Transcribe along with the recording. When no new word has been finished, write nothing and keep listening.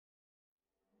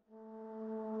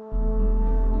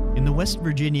In the West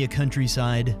Virginia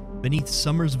countryside, beneath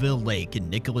Summersville Lake in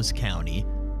Nicholas County,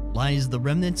 lies the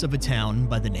remnants of a town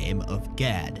by the name of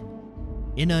Gad.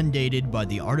 Inundated by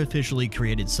the artificially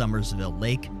created Summersville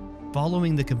Lake,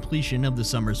 following the completion of the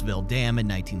Summersville Dam in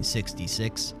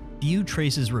 1966, few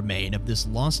traces remain of this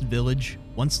lost village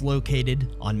once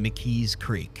located on McKees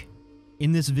Creek.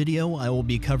 In this video, I will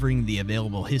be covering the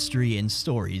available history and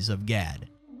stories of Gad,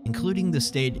 including the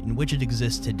state in which it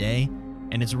exists today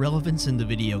and its relevance in the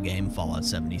video game Fallout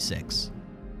 76.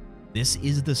 This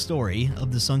is the story of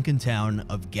the sunken town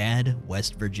of Gad,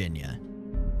 West Virginia.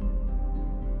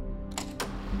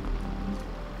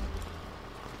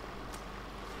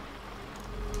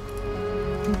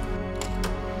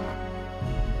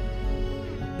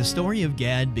 The story of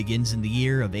Gad begins in the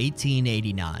year of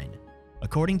 1889,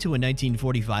 according to a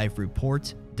 1945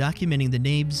 report documenting the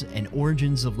names and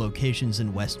origins of locations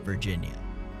in West Virginia.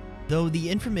 Though the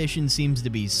information seems to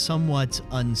be somewhat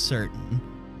uncertain,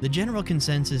 the general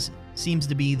consensus seems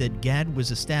to be that Gad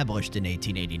was established in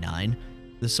 1889,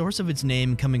 the source of its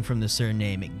name coming from the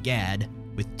surname Gad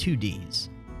with 2 Ds.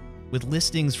 With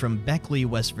listings from Beckley,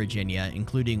 West Virginia,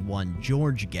 including one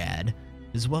George Gad,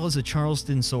 as well as a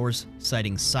Charleston source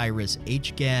citing Cyrus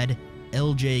H. Gad,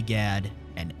 L.J. Gad,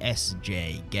 and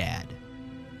S.J. Gad.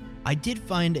 I did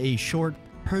find a short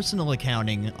personal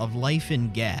accounting of life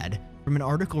in Gad from an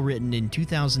article written in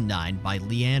 2009 by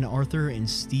Leanne Arthur and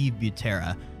Steve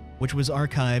Butera, which was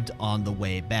archived on the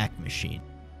Wayback Machine.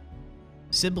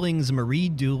 Siblings Marie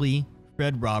Dooley,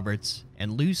 Fred Roberts,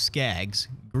 and Lou Skaggs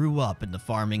grew up in the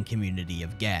farming community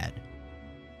of Gad.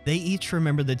 They each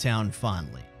remember the town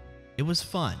fondly. It was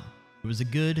fun. It was a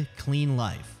good, clean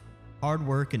life, hard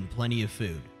work and plenty of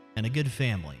food, and a good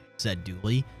family, said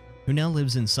Dooley, who now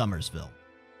lives in Summersville.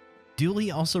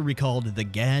 Dooley also recalled the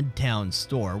Gad Town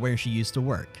store where she used to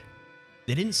work.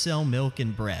 They didn't sell milk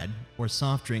and bread or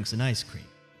soft drinks and ice cream.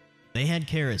 They had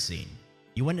kerosene.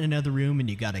 You went in another room and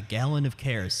you got a gallon of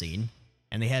kerosene,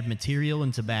 and they had material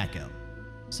and tobacco.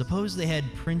 Suppose they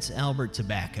had Prince Albert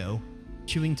tobacco,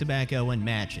 chewing tobacco, and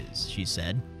matches, she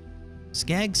said.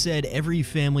 Skaggs said every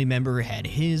family member had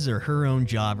his or her own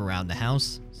job around the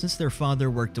house since their father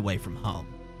worked away from home.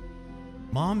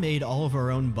 Mom made all of our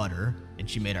own butter, and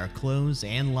she made our clothes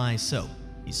and lye soap,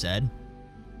 he said.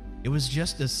 It was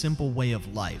just a simple way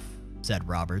of life, said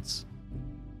Roberts.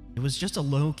 It was just a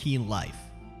low-key life.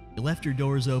 You left your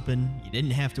doors open, you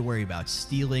didn't have to worry about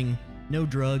stealing, no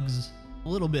drugs, a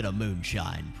little bit of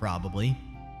moonshine, probably,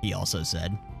 he also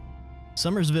said.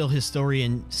 Summersville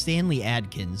historian Stanley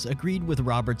Adkins agreed with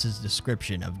Roberts'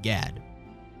 description of Gad.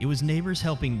 It was neighbors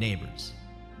helping neighbors.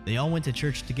 They all went to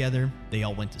church together, they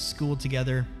all went to school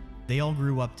together, they all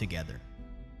grew up together.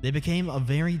 They became a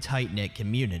very tight-knit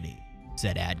community,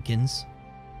 said Adkins.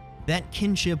 That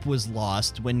kinship was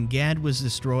lost when Gad was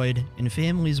destroyed and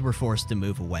families were forced to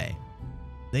move away.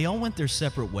 They all went their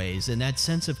separate ways, and that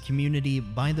sense of community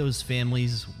by those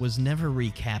families was never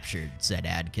recaptured, said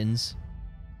Adkins.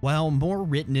 While more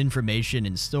written information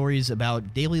and stories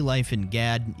about daily life in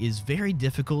Gad is very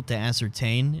difficult to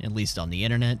ascertain, at least on the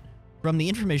internet, from the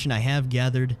information I have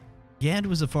gathered, Gad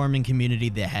was a farming community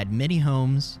that had many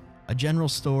homes, a general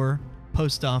store,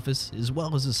 post office, as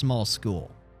well as a small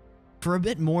school. For a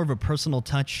bit more of a personal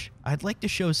touch, I'd like to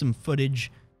show some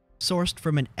footage sourced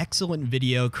from an excellent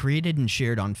video created and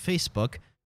shared on Facebook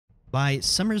by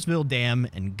Summersville Dam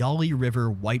and Gauley River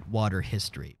Whitewater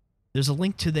History. There's a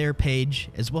link to their page,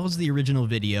 as well as the original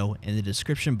video, in the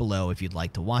description below if you'd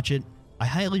like to watch it. I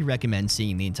highly recommend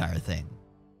seeing the entire thing.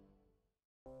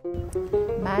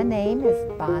 My name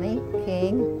is Bonnie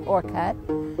King Orcutt,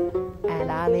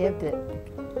 and I lived at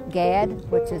Gad,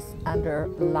 which is under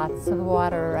lots of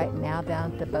water right now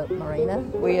down at the boat marina.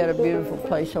 We had a beautiful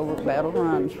place over at Battle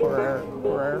Runs where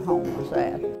our home was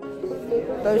at.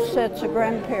 Those sets of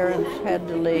grandparents had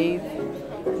to leave,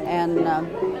 and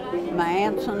my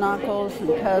aunts and uncles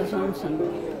and cousins,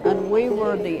 and we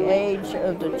were the age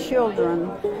of the children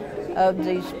of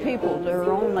these people.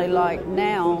 They're only like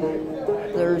now,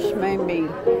 there's maybe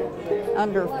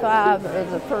under 5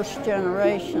 of the first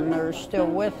generation that are still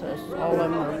with us. All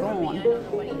of them are gone.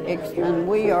 And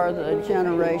we are the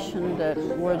generation that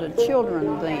were the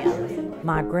children then.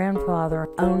 My grandfather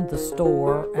owned the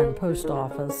store and post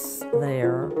office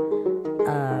there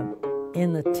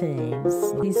in the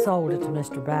teens. He sold it to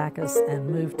Mr. Backus and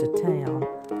moved to town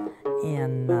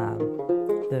in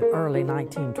the early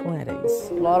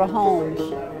 1920s. A lot of homes.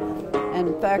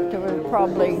 In fact, there were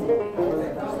probably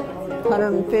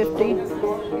 150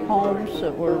 homes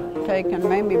that were taken,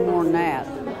 maybe more than that,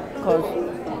 because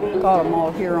I got them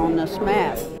all here on this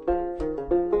map.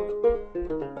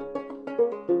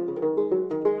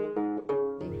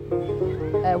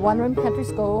 a one-room country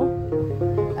school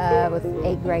with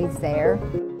 8 grades there.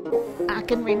 I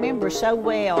can remember so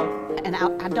well, and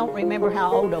I don't remember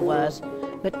how old I was,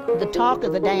 but the talk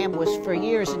of the dam was for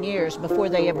years and years before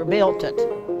they ever built it.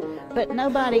 But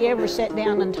nobody ever sat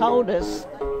down and told us,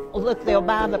 well, look, they'll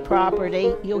buy the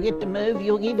property, you'll get to move,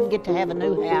 you'll even get to have a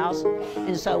new house,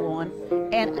 and so on.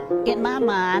 And in my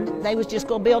mind, they was just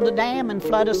going to build a dam and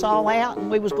flood us all out,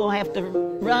 and we was going to have to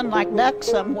run like ducks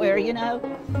somewhere, you know.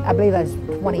 I believe I was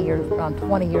around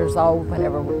 20 years old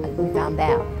whenever we found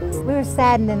out. We were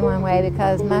saddened in one way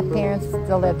because my parents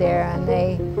still lived there, and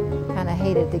they kind of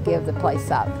hated to give the place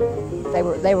up.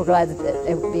 They were glad that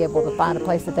they would be able to find a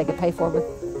place that they could pay for with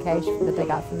cash that they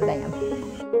got from the dam.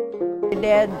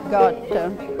 Dad got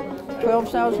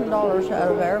 $12,000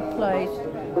 out of our place,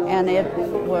 and it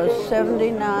was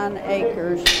 79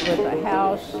 acres with a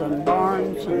house and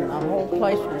barns, and the whole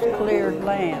place was cleared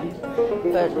land.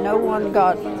 But no one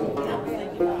got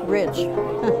rich.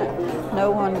 No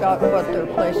one got what their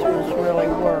place was really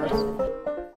worth.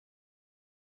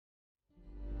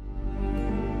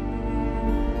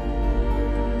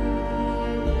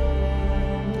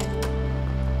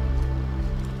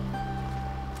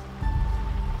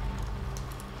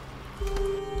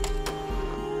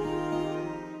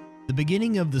 The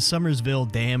beginning of the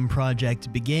Summersville Dam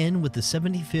project began with the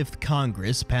 75th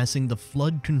Congress passing the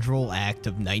Flood Control Act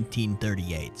of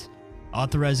 1938,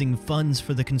 authorizing funds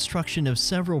for the construction of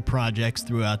several projects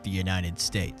throughout the United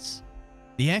States.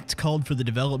 The act called for the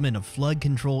development of flood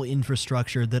control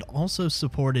infrastructure that also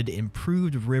supported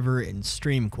improved river and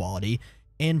stream quality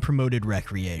and promoted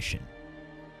recreation.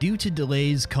 Due to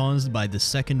delays caused by the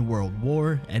Second World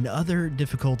War and other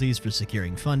difficulties for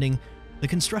securing funding, the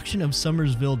construction of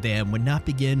Summersville Dam would not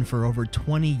begin for over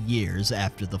 20 years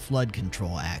after the Flood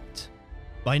Control Act.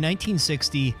 By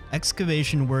 1960,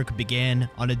 excavation work began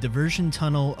on a diversion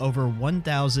tunnel over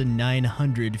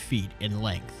 1,900 feet in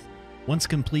length. Once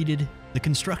completed, the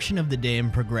construction of the dam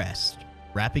progressed,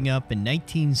 wrapping up in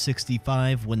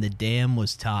 1965 when the dam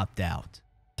was topped out.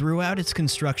 Throughout its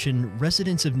construction,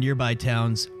 residents of nearby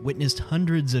towns witnessed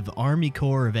hundreds of Army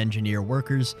Corps of Engineer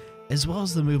workers as well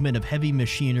as the movement of heavy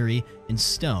machinery and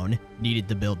stone needed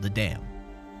to build the dam.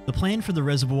 The plan for the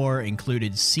reservoir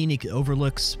included scenic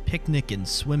overlooks, picnic and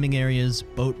swimming areas,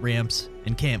 boat ramps,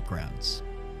 and campgrounds.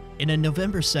 In a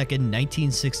November 2,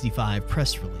 1965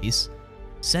 press release,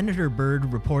 Senator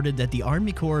Byrd reported that the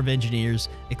Army Corps of Engineers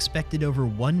expected over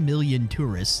 1 million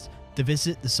tourists to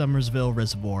visit the Summersville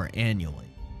Reservoir annually.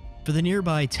 For the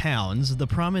nearby towns, the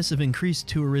promise of increased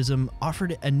tourism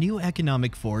offered a new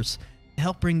economic force to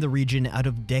help bring the region out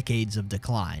of decades of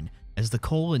decline as the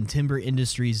coal and timber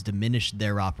industries diminished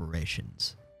their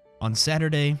operations. On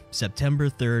Saturday, September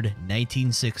 3,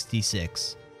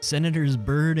 1966, Senators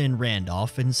Byrd and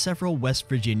Randolph and several West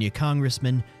Virginia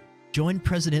congressmen joined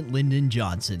President Lyndon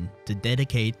Johnson to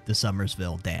dedicate the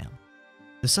Summersville Dam.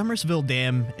 The Summersville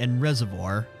Dam and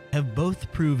reservoir have both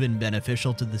proven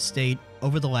beneficial to the state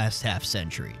over the last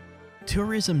half-century.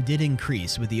 Tourism did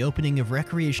increase with the opening of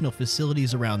recreational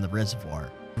facilities around the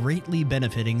reservoir, greatly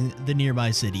benefiting the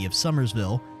nearby city of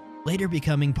Summersville, later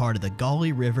becoming part of the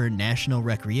Gauley River National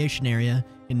Recreation Area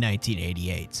in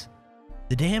 1988.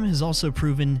 The dam has also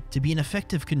proven to be an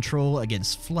effective control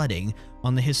against flooding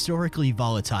on the historically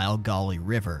volatile Gauley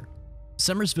River.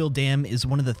 Summersville Dam is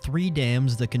one of the 3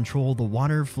 dams that control the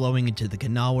water flowing into the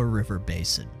Kanawha River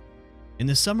Basin. In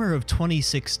the summer of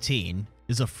 2016,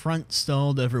 as a front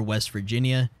stalled over West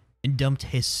Virginia and dumped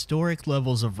historic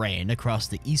levels of rain across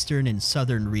the eastern and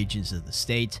southern regions of the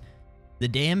state, the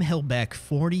dam held back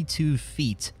 42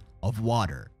 feet of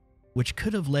water, which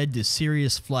could have led to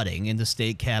serious flooding in the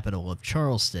state capital of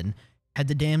Charleston had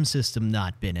the dam system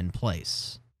not been in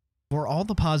place. For all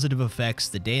the positive effects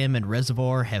the dam and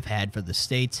reservoir have had for the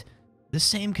state, the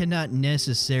same cannot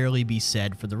necessarily be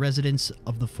said for the residents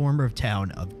of the former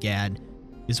town of Gad,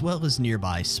 as well as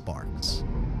nearby Sparks.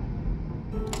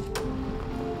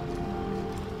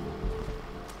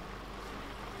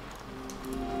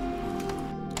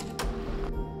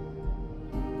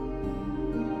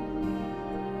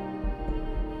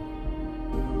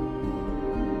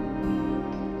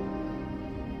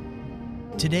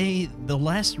 Today, the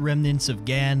last remnants of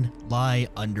Gad lie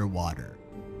underwater,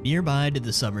 nearby to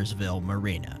the Summersville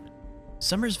Marina.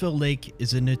 Summersville Lake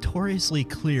is a notoriously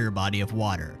clear body of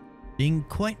water, being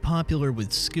quite popular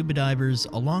with scuba divers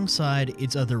alongside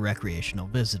its other recreational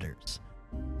visitors.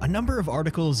 A number of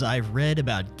articles I've read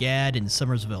about Gad and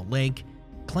Summersville Lake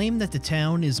claim that the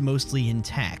town is mostly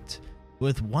intact,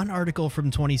 with one article from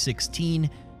 2016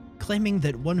 claiming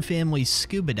that one family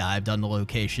scuba dived on the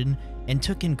location and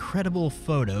took incredible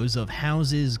photos of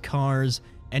houses, cars,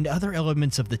 and other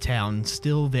elements of the town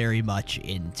still very much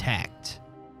intact.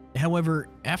 However,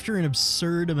 after an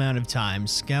absurd amount of time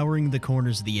scouring the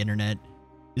corners of the internet,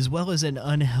 as well as an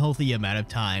unhealthy amount of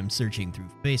time searching through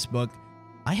Facebook,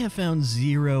 I have found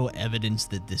zero evidence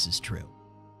that this is true.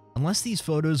 Unless these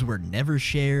photos were never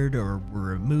shared or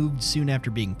were removed soon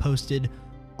after being posted,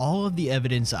 all of the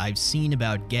evidence I've seen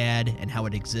about GAD and how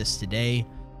it exists today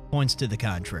points to the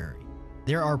contrary.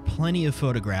 There are plenty of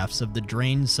photographs of the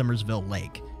drained Summersville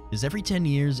Lake, as every 10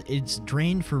 years it's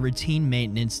drained for routine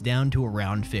maintenance down to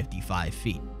around 55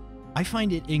 feet. I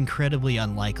find it incredibly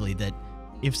unlikely that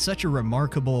if such a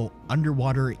remarkable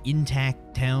underwater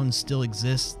intact town still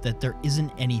exists, that there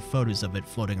isn't any photos of it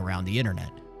floating around the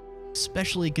internet,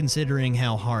 especially considering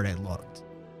how hard I looked.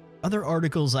 Other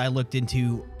articles I looked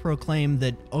into proclaim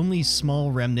that only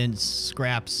small remnants,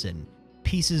 scraps, and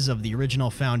pieces of the original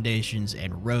foundations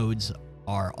and roads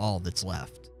are all that's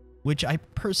left, which I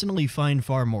personally find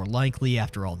far more likely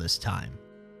after all this time.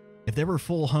 If there were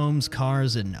full homes,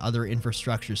 cars, and other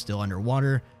infrastructure still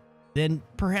underwater, then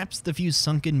perhaps the few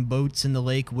sunken boats in the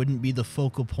lake wouldn't be the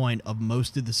focal point of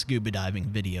most of the scuba diving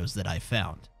videos that I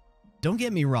found. Don't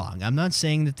get me wrong, I'm not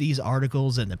saying that these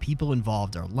articles and the people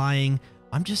involved are lying.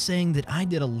 I'm just saying that I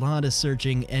did a lot of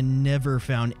searching and never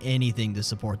found anything to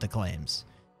support the claims.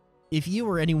 If you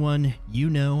or anyone you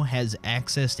know has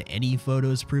access to any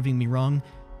photos proving me wrong,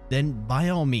 then by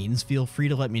all means feel free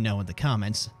to let me know in the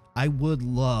comments. I would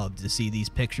love to see these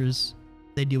pictures.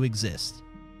 They do exist.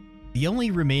 The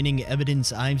only remaining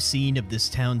evidence I've seen of this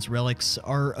town's relics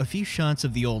are a few shots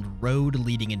of the old road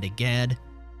leading into GAD,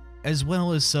 as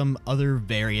well as some other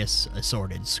various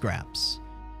assorted scraps.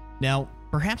 Now,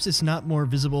 perhaps it's not more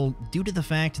visible due to the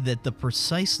fact that the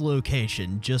precise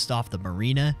location just off the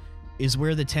marina is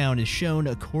where the town is shown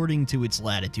according to its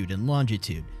latitude and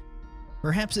longitude.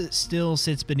 Perhaps it still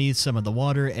sits beneath some of the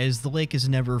water as the lake is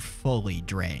never fully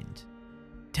drained.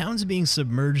 Towns being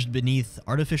submerged beneath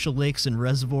artificial lakes and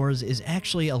reservoirs is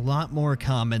actually a lot more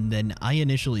common than I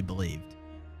initially believed.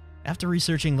 After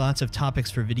researching lots of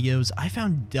topics for videos, I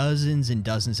found dozens and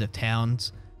dozens of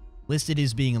towns listed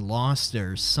as being lost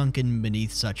or sunken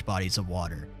beneath such bodies of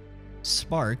water.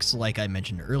 Sparks, like I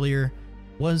mentioned earlier,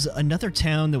 was another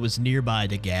town that was nearby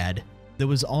to GAD that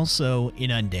was also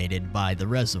inundated by the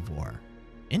reservoir.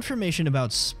 Information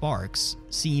about Sparks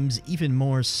seems even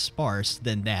more sparse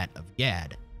than that of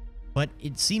GAD, but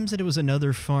it seems that it was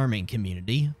another farming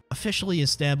community, officially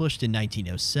established in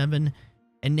 1907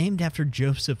 and named after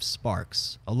Joseph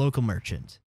Sparks, a local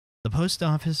merchant. The post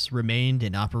office remained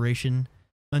in operation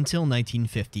until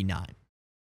 1959.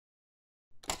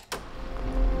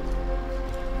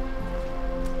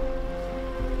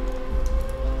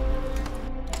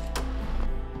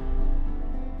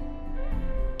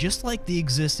 Just like the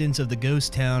existence of the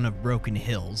ghost town of Broken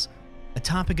Hills, a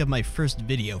topic of my first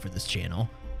video for this channel,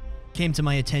 came to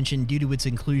my attention due to its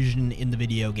inclusion in the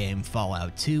video game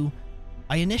Fallout 2,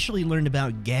 I initially learned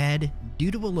about GAD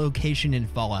due to a location in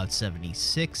Fallout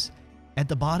 76 at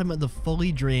the bottom of the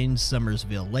fully drained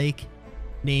Summersville Lake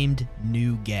named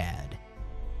New GAD.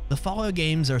 The Fallout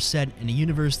games are set in a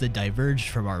universe that diverged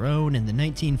from our own in the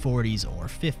 1940s or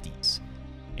 50s.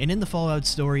 And in the Fallout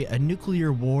story, a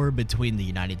nuclear war between the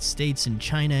United States and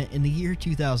China in the year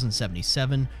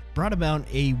 2077 brought about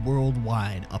a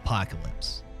worldwide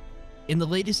apocalypse. In the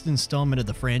latest installment of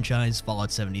the franchise,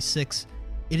 Fallout 76,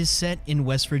 it is set in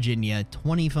West Virginia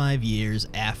 25 years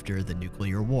after the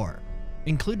nuclear war.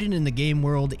 Included in the game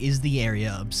world is the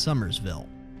area of Summersville.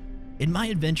 In my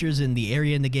adventures in the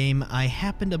area in the game, I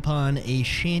happened upon a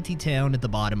shanty town at the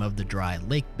bottom of the dry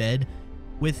lake bed,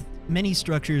 with many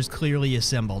structures clearly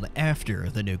assembled after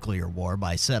the nuclear war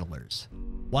by settlers.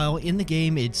 While in the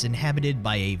game it's inhabited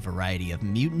by a variety of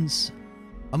mutants,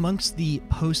 amongst the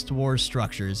post-war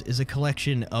structures is a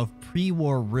collection of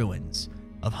pre-war ruins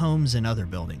of homes and other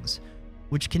buildings,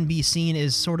 which can be seen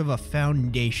as sort of a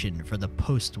foundation for the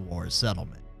post-war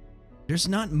settlement. There's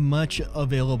not much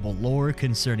available lore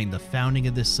concerning the founding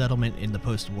of this settlement in the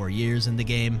post-war years in the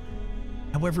game.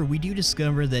 However, we do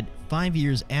discover that 5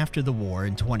 years after the war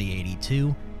in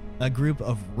 2082, a group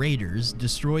of raiders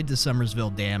destroyed the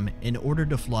Summersville Dam in order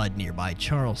to flood nearby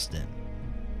Charleston.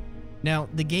 Now,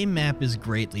 the game map is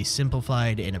greatly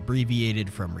simplified and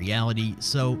abbreviated from reality,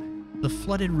 so the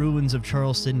flooded ruins of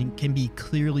Charleston can be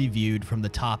clearly viewed from the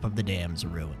top of the dam's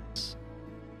ruins.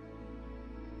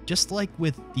 Just like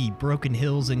with the Broken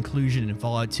Hills inclusion in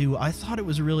Fallout 2, I thought it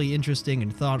was really interesting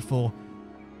and thoughtful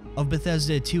of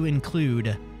Bethesda to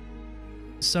include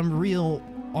some real,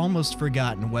 almost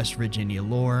forgotten West Virginia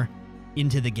lore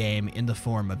into the game in the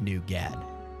form of New GAD.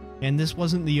 And this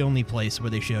wasn't the only place where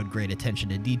they showed great attention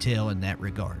to detail in that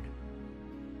regard.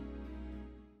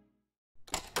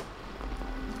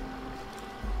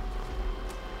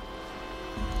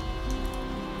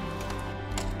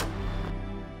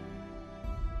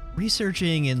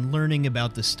 Researching and learning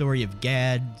about the story of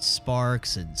Gad,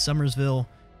 Sparks, and Summersville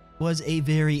was a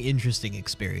very interesting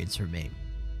experience for me.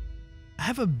 I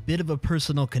have a bit of a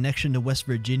personal connection to West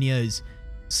Virginia as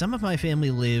some of my family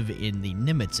live in the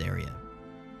Nimitz area.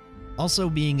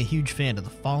 Also, being a huge fan of the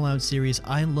Fallout series,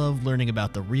 I love learning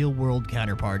about the real-world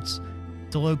counterparts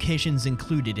to locations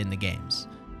included in the games,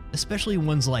 especially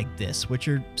ones like this, which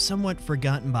are somewhat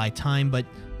forgotten by time but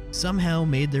somehow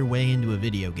made their way into a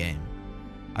video game.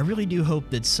 I really do hope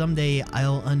that someday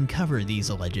I'll uncover these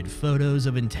alleged photos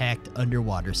of intact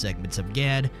underwater segments of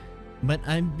Gad, but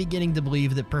I'm beginning to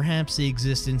believe that perhaps the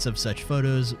existence of such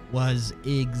photos was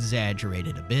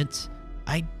exaggerated a bit.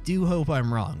 I do hope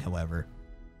I'm wrong, however.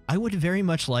 I would very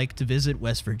much like to visit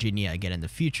West Virginia again in the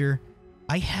future.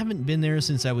 I haven't been there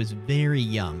since I was very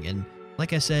young, and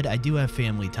like I said, I do have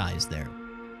family ties there.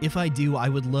 If I do, I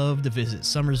would love to visit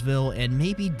Summersville and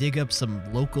maybe dig up some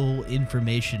local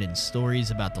information and stories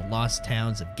about the lost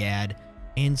towns of Gad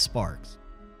and Sparks.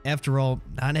 After all,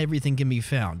 not everything can be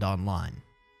found online.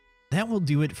 That will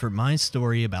do it for my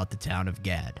story about the town of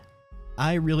Gad.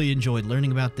 I really enjoyed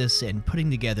learning about this and putting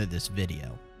together this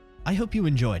video. I hope you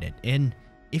enjoyed it, and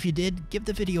if you did, give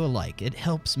the video a like. It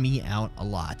helps me out a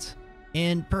lot.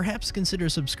 And perhaps consider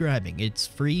subscribing. It's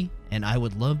free, and I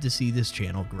would love to see this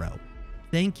channel grow.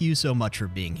 Thank you so much for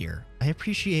being here. I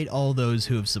appreciate all those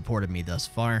who have supported me thus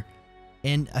far,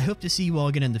 and I hope to see you all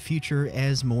again in the future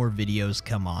as more videos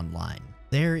come online.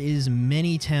 There is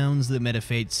many towns that met a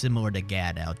fate similar to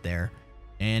Gad out there,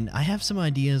 and I have some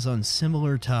ideas on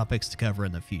similar topics to cover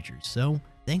in the future, so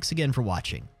thanks again for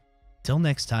watching. Till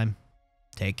next time,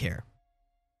 take care.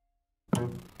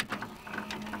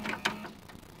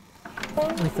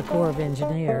 With the Corps of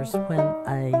Engineers, when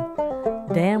a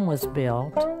dam was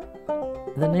built,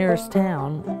 the nearest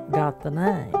town got the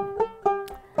name.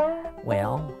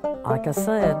 Well, like I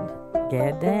said,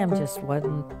 Gad Dam just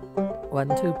wasn't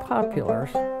too popular.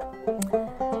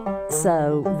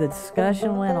 So the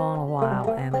discussion went on a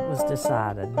while, and it was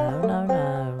decided,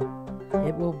 no,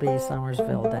 it will be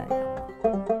Summersville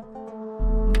Dam.